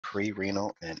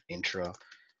pre-renal and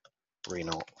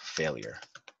intra-renal failure.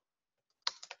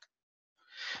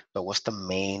 But what's the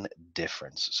main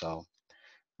difference? So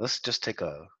let's just take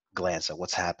a glance at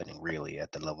what's happening really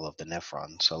at the level of the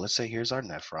nephron. So let's say here's our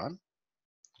nephron.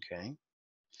 Okay,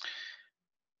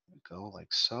 go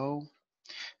like so.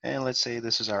 And let's say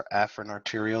this is our afferent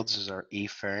arteriole, this is our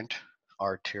efferent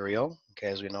arteriole. Okay,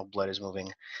 as we know, blood is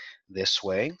moving this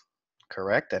way,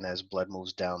 correct? And as blood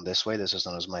moves down this way, this is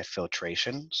known as my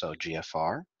filtration, so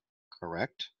GFR,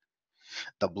 correct?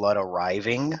 The blood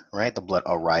arriving, right? The blood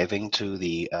arriving to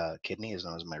the kidney is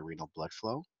known as my renal blood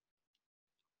flow.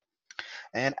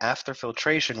 And after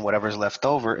filtration, whatever's left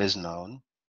over is known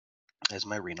as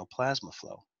my renal plasma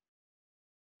flow.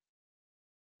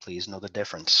 Please know the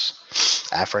difference.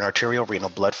 Afferent arterial, renal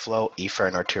blood flow,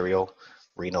 efferent arterial,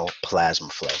 renal plasma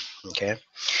flow, okay?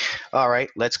 All right,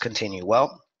 let's continue.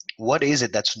 Well, what is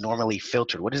it that's normally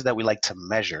filtered? What is that we like to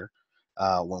measure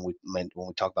when we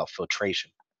talk about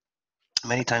filtration?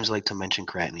 Many times I like to mention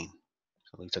creatinine.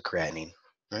 So I like to creatinine,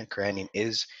 right? Creatinine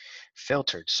is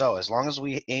filtered. So as long as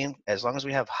we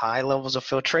have high levels of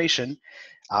filtration,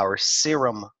 our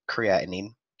serum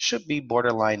creatinine should be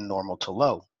borderline normal to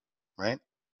low, right?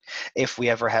 If we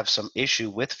ever have some issue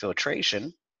with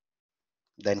filtration,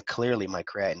 then clearly my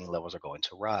creatinine levels are going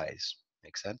to rise.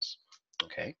 Make sense?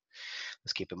 Okay,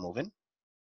 let's keep it moving.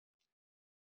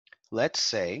 Let's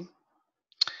say,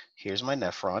 here's my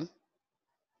nephron.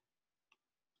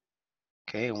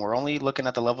 Okay, and we're only looking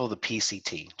at the level of the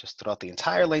PCT, just throughout the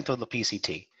entire length of the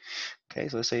PCT. Okay,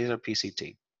 so let's say these are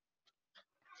PCT.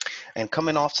 And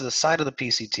coming off to the side of the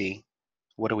PCT,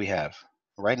 what do we have?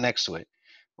 Right next to it.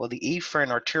 Well, the efferent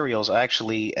arterioles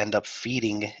actually end up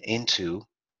feeding into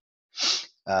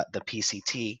the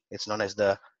PCT. It's known as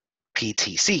the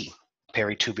PTC,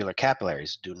 peritubular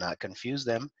capillaries. Do not confuse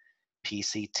them.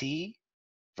 PCT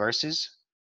versus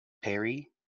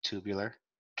peritubular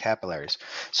capillaries.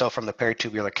 So from the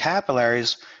peritubular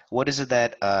capillaries, what is it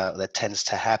that that tends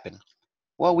to happen?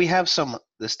 Well, we have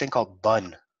this thing called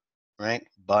bun, right?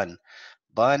 Bun.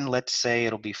 Let's say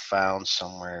it'll be found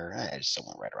somewhere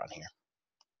right around here.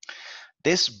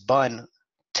 This bun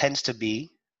tends to be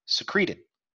secreted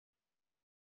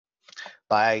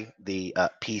by the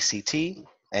PCT,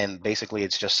 and basically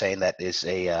it's just saying that it's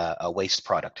a waste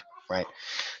product, right?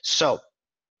 So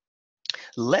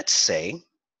let's say,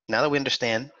 now that we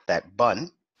understand that bun,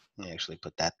 let me actually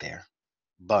put that there,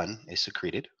 bun is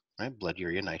secreted, right? Blood,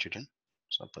 urea, nitrogen.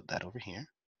 So I'll put that over here.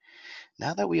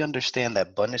 Now that we understand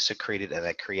that bun is secreted and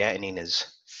that creatinine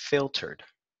is filtered,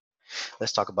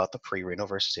 let's talk about the pre-renal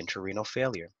versus intrarenal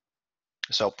failure.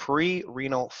 So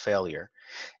pre-renal failure,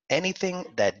 anything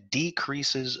that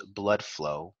decreases blood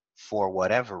flow for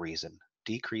whatever reason,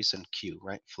 decrease in Q,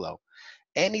 right, flow.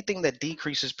 Anything that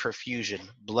decreases perfusion,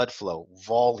 blood flow,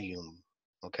 volume,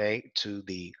 okay, to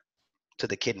the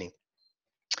kidney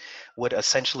would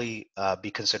essentially be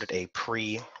considered a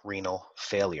pre-renal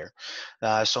failure.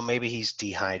 So maybe he's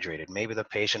dehydrated. Maybe the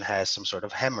patient has some sort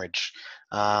of hemorrhage.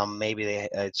 Maybe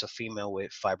it's a female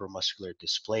with fibromuscular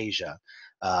dysplasia.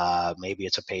 Maybe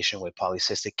it's a patient with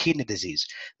polycystic kidney disease.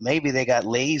 Maybe they got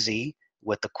lazy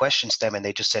with the question stem and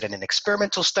they just said in an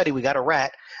experimental study, we got a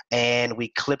rat and we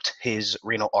clipped his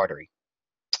renal artery.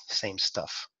 Same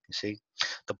stuff, you see?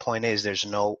 The point is there's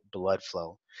no blood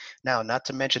flow. Now, not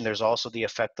to mention there's also the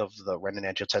effect of the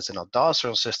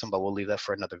renin-angiotensin-aldosterone system, but we'll leave that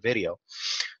for another video.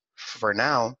 For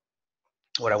now,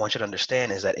 what I want you to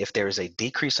understand is that if there is a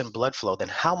decrease in blood flow, then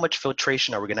how much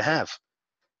filtration are we gonna have?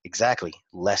 Exactly,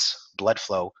 less blood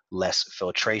flow, less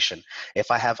filtration.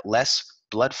 If I have less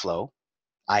blood flow,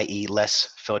 i.e.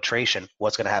 less filtration,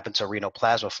 what's gonna happen to renal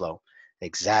plasma flow?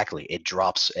 Exactly, it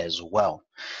drops as well.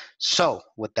 So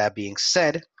with that being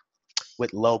said,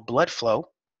 with low blood flow,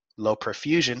 low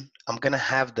perfusion, I'm gonna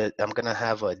have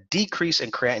a decrease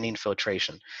in creatinine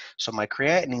filtration. So my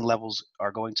creatinine levels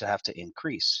are going to have to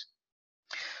increase.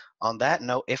 On that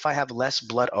note, if I have less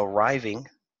blood arriving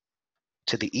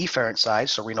to the efferent side,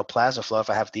 so renal plasma flow, if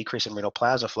I have decrease in renal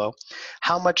plasma flow,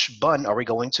 how much bun are we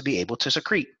going to be able to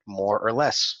secrete? More or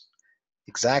less?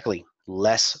 Exactly,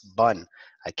 less bun.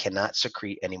 I cannot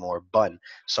secrete any more bun.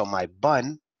 So my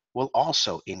bun will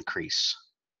also increase.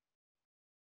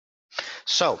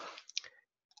 So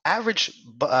average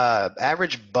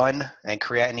bun and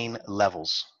creatinine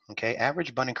levels, okay?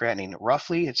 Average bun and creatinine,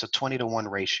 roughly it's a 20-to-1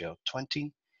 ratio,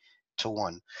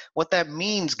 20-to-1. What that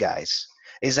means, guys,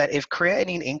 is that if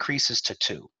creatinine increases to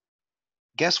 2,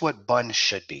 guess what bun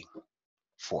should be?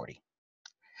 40.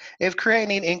 If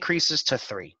creatinine increases to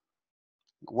 3,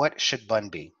 what should bun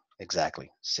be? Exactly,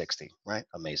 60, right?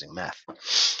 Amazing math.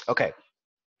 Okay,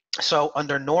 so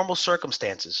under normal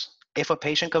circumstances, If a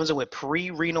patient comes in with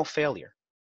pre-renal failure,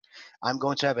 I'm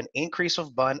going to have an increase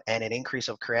of BUN and an increase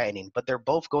of creatinine, but they're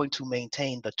both going to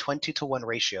maintain the 20-to-1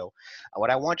 ratio. What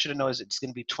I want you to know is it's going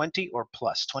to be 20 or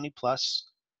plus, 20 plus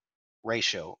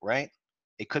ratio, right?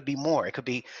 It could be more. It could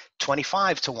be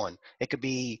 25-to-1. It could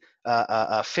be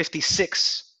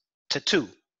 56-to-2.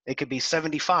 It could be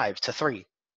 75-to-3.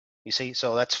 You see,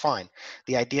 so that's fine.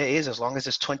 The idea is as long as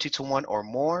it's 20-to-1 or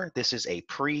more, this is a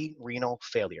pre-renal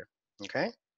failure,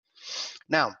 okay?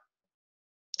 Now,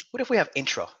 what if we have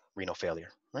intra-renal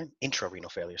failure, right?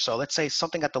 Intra-renal failure. So let's say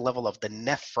something at the level of the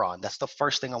nephron. That's the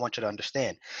first thing I want you to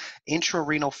understand.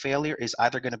 Intra-renal failure is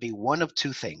either going to be one of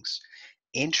two things.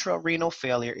 Intra-renal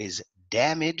failure is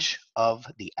damage of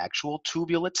the actual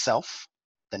tubule itself,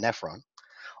 the nephron,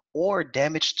 or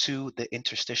damage to the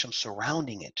interstitium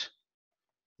surrounding it.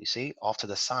 You see, off to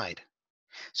the side.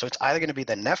 So it's either going to be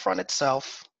the nephron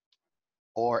itself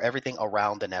or everything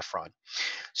around the nephron.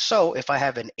 So if I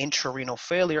have an intrarenal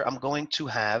failure, I'm going to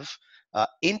have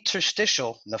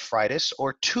interstitial nephritis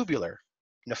or tubular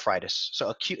nephritis. So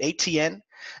acute ATN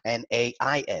and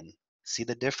AIN. See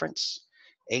the difference?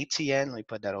 ATN, let me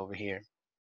put that over here.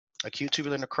 Acute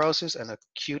tubular necrosis and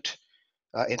acute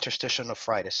interstitial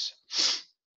nephritis.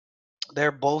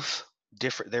 They're both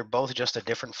different. They're both just a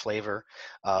different flavor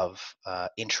of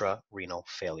intrarenal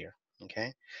failure.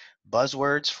 Okay.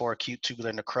 Buzzwords for acute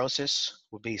tubular necrosis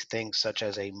would be things such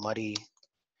as a muddy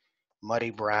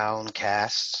brown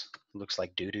cast. Looks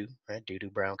like doo-doo, right? Doo-doo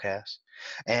brown cast.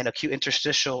 And acute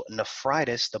interstitial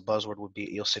nephritis, the buzzword would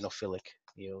be eosinophilic.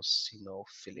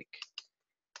 Eosinophilic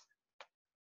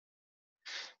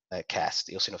cast,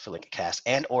 eosinophilic cast,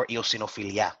 and or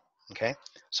eosinophilia. Okay,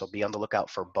 so be on the lookout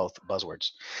for both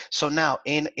buzzwords. So now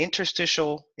in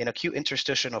acute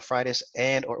interstitial nephritis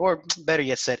and or better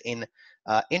yet said in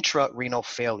intrarenal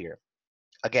failure.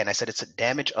 Again, I said it's a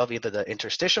damage of either the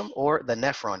interstitium or the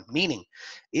nephron, meaning,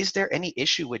 is there any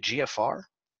issue with GFR?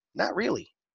 Not really.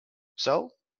 So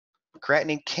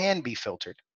creatinine can be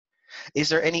filtered. Is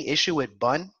there any issue with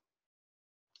BUN?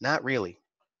 Not really,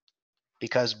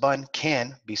 because BUN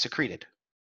can be secreted.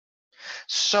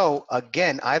 So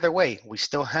again, either way, we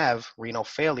still have renal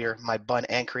failure. My BUN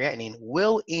and creatinine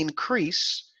will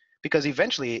increase because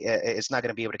eventually it's not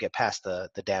going to be able to get past the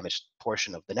damaged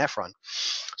portion of the nephron.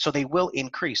 So they will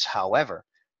increase. However,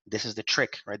 this is the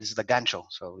trick, right? This is the gancho.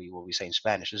 So what we say in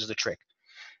Spanish, this is the trick.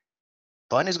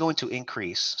 BUN is going to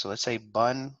increase. So let's say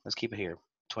BUN, let's keep it here,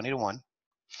 20-to-1.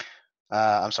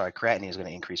 I'm sorry, creatinine is going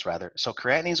to increase rather. So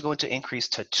creatinine is going to increase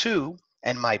to 2,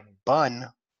 and my BUN,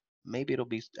 maybe it'll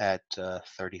be at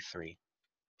 33.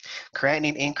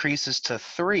 Creatinine increases to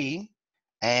 3,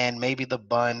 and maybe the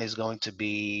BUN is going to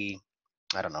be,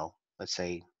 I don't know, let's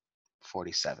say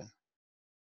 47.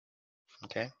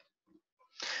 Okay.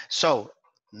 So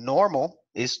normal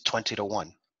is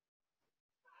 20-to-1,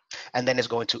 and then it's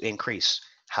going to increase.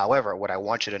 However, what I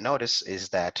want you to notice is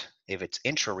that if it's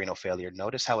intrarenal failure,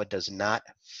 notice how it does not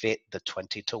fit the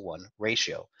 20-to-1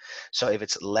 ratio. So if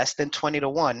it's less than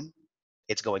 20-to-1,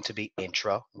 it's going to be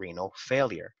intrarenal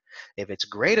failure. If it's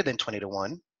greater than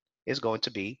 20-to-1, it's going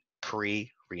to be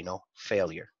pre-renal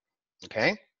failure.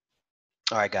 Okay?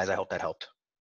 All right, guys, I hope that helped.